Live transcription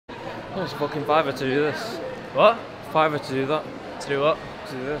Oh, it's fucking $5 to do this. What? $5 to do that. To do what?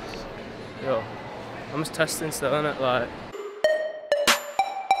 To do this. Yo, I'm just testing still, innit? Like.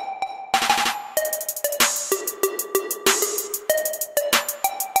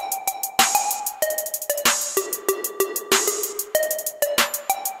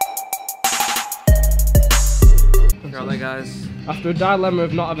 Right there, guys. After a dilemma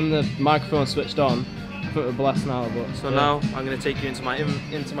of not having the microphone switched on, I think we're blessed now. But so now I'm gonna take you into my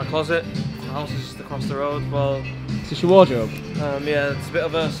closet. My house is just across the road. Well, is this your wardrobe? Yeah, it's a bit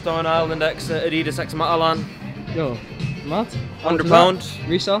of a Stone Island X Adidas X Matalan. Yo, mad. £100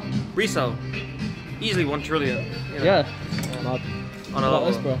 resale. Resale. Easily 1 trillion. You know? Yeah. Mad. On a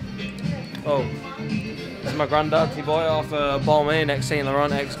this, bro. Oh, this is my granddad. He bought it off Balmain X Saint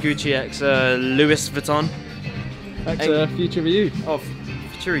Laurent X Gucci X Louis Vuitton. X Future Youth. Oh,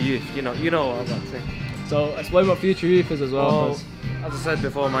 Future Youth. You know what that thing. So explain what Future Youth is as well. Oh, as I said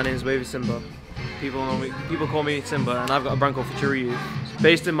before, my name is Wavy Simba. People call me Simba, and I've got a brand called Future Youth,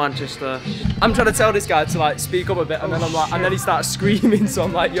 based in Manchester. I'm trying to tell this guy to like speak up a bit, and then I'm like, and then he starts screaming. So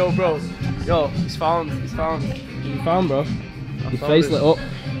I'm like, yo, bro, yo, he's found. You found, bro. Your face lit up.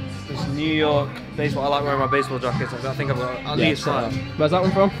 This New York baseball. I like wearing my baseball jackets. I think I've got at least 5. Where's that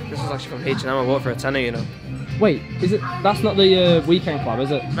one from? This is actually from H&M. I bought it for a tenner, you know. Wait, is it? That's not the Weekend Club,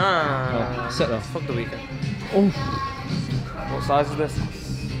 is it? Nah. Oh, sit there. Fuck the Weekend. Oh. What size is this?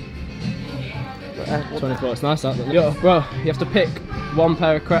 24. It's nice that. Yo, bro, you have to pick one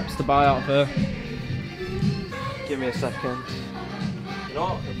pair of crepes to buy out of her. Give me a second. You know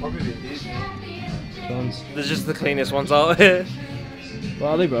what? It'll probably be these. Ones. They're just the cleanest ones out here. What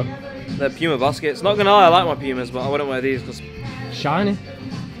are they, bro? They're Puma baskets. Not gonna lie, I like my Pumas, but I wouldn't wear these because shiny.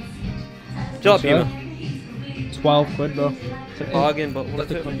 Do you like Puma? 12 quid, bro. Bargain, but will it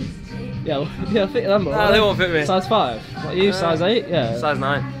fit me? Yeah, fit them, bro. Nah, they won't fit me. Size 5. What are you? Size 8? Yeah. Size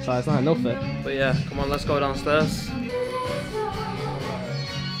 9. Size 9, no fit. But yeah, come on, let's go downstairs.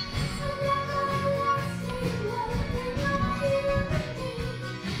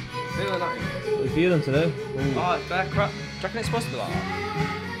 Feeling that? What are you feeling today? Oh, it's bare crap. Do you reckon it's supposed to be like that?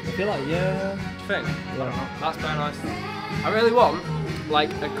 I feel like, yeah. Do you think? Yeah. That's very nice. I really want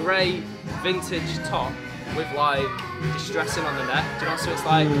like a grey vintage top with like distressing on the neck. Do you know? So it's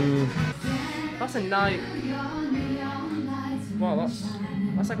like that's a Nike. Wow,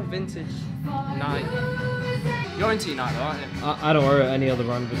 that's like a vintage Nike. You're into Nike though, aren't you? I don't wear any other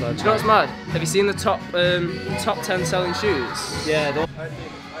brand besides. Do you know what's mad? Have you seen the top 10 selling shoes? Yeah.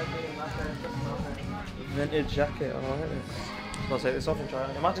 Vintage jacket. I like this. I'll take this off and try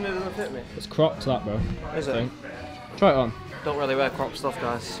it. Imagine it doesn't fit me. It's Crocs that, bro. Is it? Try it on. Don't really wear crop stuff,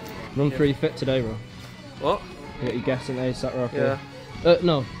 guys. Run free fit today, bro. What? You got your guessing ASAP rocket. Yeah.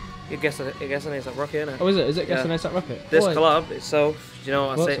 No. You guess it's a rocket, innit? Oh, is it? Is it guessing ASAP rocket? This collab itself, do you know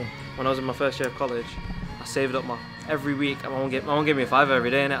what I say? So? When I was in my first year of college, I saved up every week. My mum gave me a $5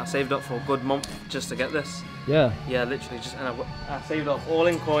 every day, innit? I saved up for a good month just to get this. Yeah. Yeah, literally I saved up all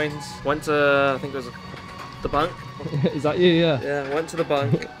in coins. Went to, I think it was the bank. Is that you? Yeah. Yeah, went to the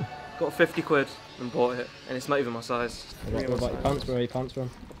bank, got 50 quid and bought it, and it's not even my size. What about your pants? Where are your pants from?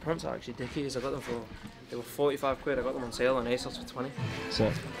 The pants are actually dickies. I got them they were 45 quid. I got them on sale on ASOS for 20.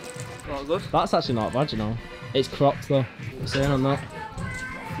 Sick. Not good. That's actually not bad, you know. It's cropped though. I'm saying on that.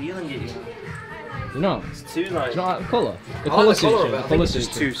 Feeling it, you know. You know? It's too nice. Do you not like the colour? The I colour like the suits colour you. of it. The I think colour it's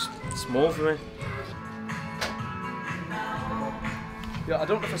just suits too small for me. Yeah, I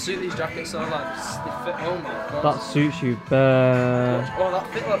don't know if I suit these jackets so like they fit only. That suits you bare. Oh, that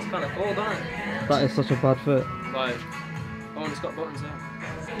fit looks kind of cool, doesn't it? That is such a bad fit. Like, oh, and it's got buttons there.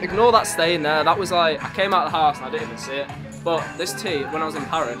 Ignore that stain there. That was like I came out of the house and I didn't even see it. But this tee, when I was in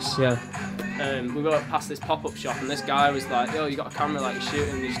Paris, Yeah. we got past this pop-up shop and this guy was like, "Yo, you got a camera? Like, you're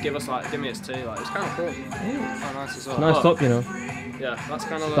shooting? You just give me his tee." Like, it was kind of cool. Quite nice as well. Nice But, top, you know. Yeah, that's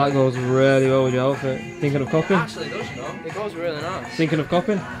kind of That like. goes really well with your outfit. Thinking of copying? Actually, it does, you know. It goes really nice. Thinking of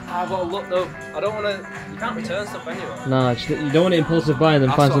copying? I've got to look though. I don't want to. You can't return stuff anyway. Nah, just, you don't want to impulsive buy and then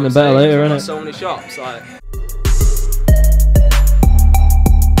That's find what something I'm better saying, later, we've got innit? so many shops, like.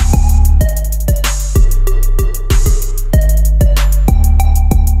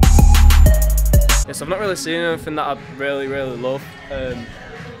 Yes, I've not really seen anything that I really love.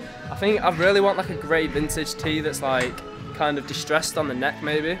 I think I really want like a grey vintage tee that's like kind of distressed on the neck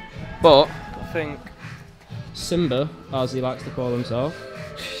maybe. But I think Simba, as he likes to call himself,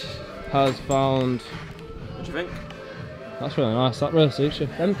 has found. What do you think? That's really nice. That really suits you.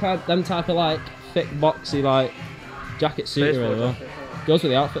 Them type of like thick, boxy like jackets suit you really well. Goes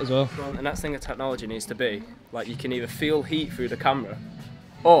with the outfit as well. the next thing of technology needs to be like you can either feel heat through the camera,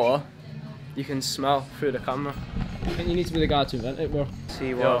 or you can smell through the camera. I think you need to be the guy to invent it, bro.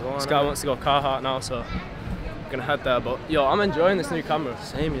 See what Yo, this guy wants to go Carhartt now, so I'm gonna head there. But yo, I'm enjoying this new camera.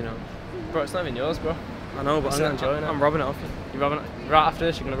 Same, you know. Bro, it's not even yours, bro. I know, but I'm enjoying it. I'm robbing it off you. You robbing it? Right after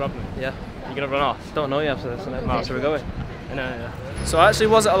this, you're gonna rob me? Yeah. You're gonna run off? Don't know you after this, innit? Oh. So we're going. Yeah. So I actually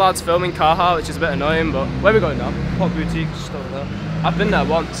wasn't allowed to film in Carhartt, which is a bit annoying, but where are we going now? Pop boutique, just over there. I've been there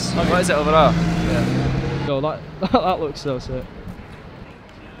once. What is it over there? Yeah. Yo, that looks so sick.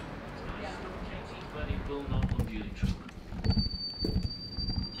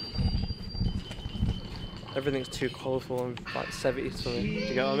 Everything's too colourful and like 70s for me. Do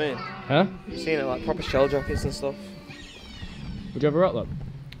you get what I mean? Huh? You've seen it, like proper shell jackets and stuff. Would you ever rock them?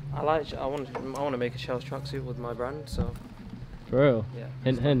 I want to make a shell tracksuit with my brand, so. For real? Yeah.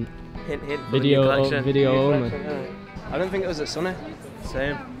 Hint, hint. Hint, hint. For Video, the new collection. video New only. collection, I don't think it was at Sunny. yeah.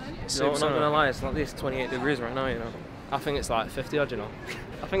 Same. Super No, I'm not sunny. gonna lie, it's like this 28 degrees right now, you know. I think it's like 50 odd, you know.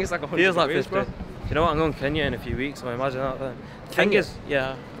 I think it's like 100 Feels like degrees, 50. Do you know what? I'm going to Kenya in a few weeks, so imagine that then. Kenya?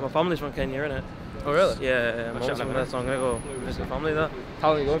 Yeah. My family's from Kenya, innit? Oh really? Yeah, Actually, mom's I've from never there, so I'm gonna go visit family there. How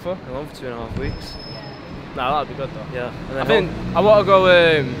long are you going for? I'm going for 2.5 weeks. Nah, that'd be good though. Yeah. And I then think I want to go.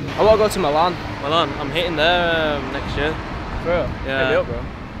 I want to go to Milan. Milan, I'm hitting there next year. For real? Yeah. Hit me up, bro.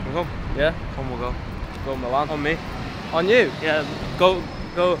 We'll go. Yeah. Come, we'll go. Go Milan. On me. On you? Yeah. Go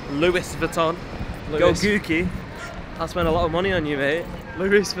Louis Vuitton. Go Louis. Gucci. I spend a lot of money on you, mate.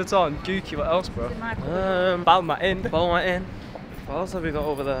 Louis Vuitton. Gucci. What else, bro? Balmain. Balmain. What else have we got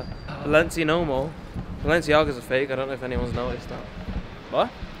over there? Balenciaga. Balenciaga's a fake. I don't know if anyone's noticed that. What?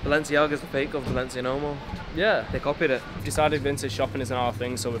 Balenciaga's a fake of Balenciaga. Yeah. They copied it. We've decided vintage shopping isn't our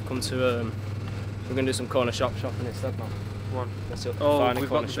thing, so we've come to we're gonna do some corner shop shopping instead now. Come on. Let's see Oh, find we've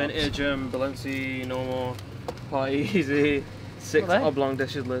corner got the shops. vintage Balenciaga Party Easy 6 What are they? oblong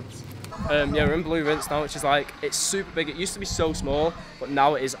dishes lids. Yeah, we're in Blue Rinse now, which is like, it's super big. It used to be so small, but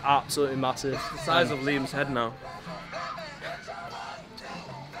now it is absolutely massive. The size of Liam's head now.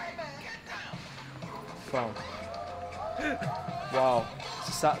 Wow. Wow. It's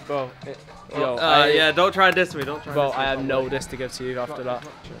a sat, bro. Yo, Yeah, don't try and diss me. Don't try. bro, and diss me. I have no diss to give to you after that.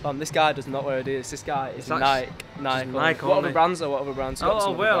 This guy does not wear Adidas. This guy is It's Nike. Nike What only. other brands are? What other brands? Got Oh,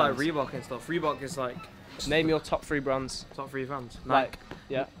 some wear other like brands. Reebok and stuff. Reebok is like Name your top 3 brands. top 3 brands. Like,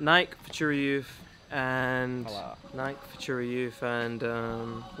 yeah. Nike, Futura Youth, and I like Nike, Futura Youth, and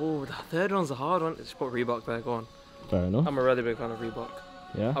oh, the third one's a hard one. Just put Reebok there. Go on. Fair enough. I'm a really big fan of Reebok.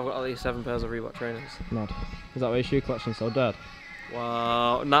 Yeah. I've got at least 7 pairs of Reebok trainers. Mad. Is that why your shoe collection's so dead?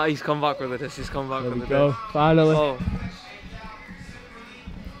 Wow. Now he's come back with this. He's come back There with we it. go. Finally. Oh.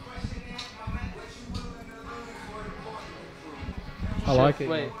 I like it.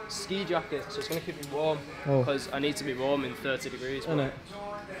 Wait, ski jacket, so it's going to keep me warm. Oh. Because I need to be warm in 30 degrees. Isn't it?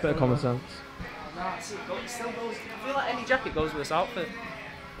 Bit of common sense. Nah, it still goes. I feel like any jacket goes with this outfit.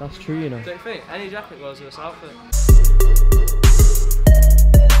 That's true, you know. Don't you think? Any jacket goes with this outfit.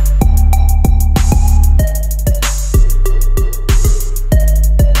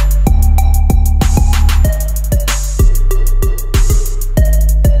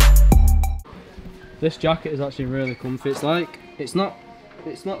 This jacket is actually really comfy. It's like, it's not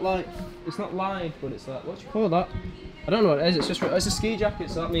lined, but it's like, what do you call that? I don't know what it is. It's a ski jacket,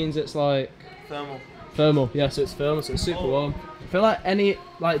 so that means it's like thermal. Yeah, so it's thermal, so it's super warm. I feel like any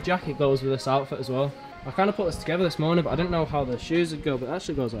jacket goes with this outfit as well. I kind of put this together this morning, but I didn't know how the shoes would go, but it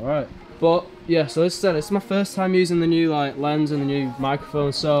actually goes alright. But yeah, so as I said, it's my first time using the new lens and the new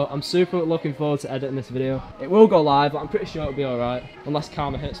microphone, so I'm super looking forward to editing this video. It will go live, but I'm pretty sure it'll be alright, unless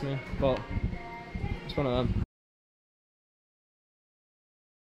karma hits me, but it's one of them.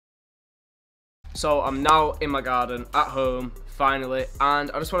 So I'm now in my garden at home finally, and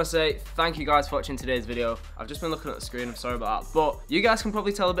I just want to say thank you guys for watching today's video. I've just been looking at the screen, I'm sorry about that, but you guys can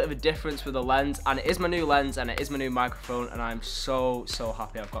probably tell a bit of a difference with the lens, and it is my new lens and it is my new microphone, and I'm so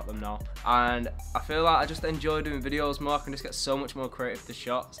happy I've got them now. And I feel like I just enjoy doing videos more. I can just get so much more creative with the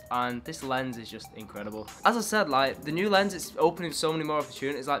shots, and this lens is just incredible. As I said, like the new lens, it's opening so many more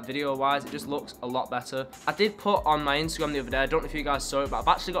opportunities, like video wise. It just looks a lot better. I did put on my Instagram the other day, I don't know if you guys saw it, but I've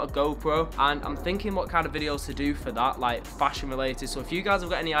actually got a GoPro, and I'm thinking what kind of videos to do for that, like fashion related. So if you guys have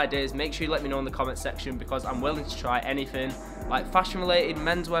got any ideas, make sure you let me know in the comment section, because I'm willing to try anything like fashion related,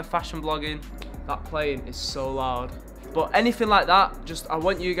 menswear, fashion blogging. That plane is so loud. But anything like that, just I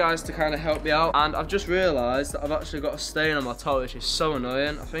want you guys to kind of help me out. And I've just realised that I've actually got a stain on my toe, which is so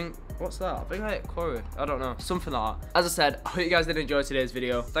annoying. I think What's that? I think I hit quarry. I don't know. Something like that. As I said, I hope you guys did enjoy today's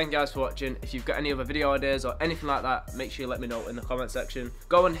video. Thank you guys for watching. If you've got any other video ideas or anything like that, make sure you let me know in the comment section.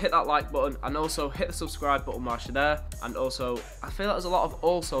 Go and hit that like button and also hit the subscribe button whilst you're there. And also, I feel like there's a lot of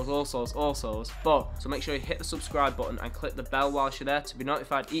alsos, but so make sure you hit the subscribe button and click the bell whilst you're there to be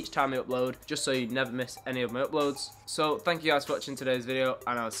notified each time I upload, just so you never miss any of my uploads. So thank you guys for watching today's video,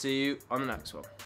 and I'll see you on the next one.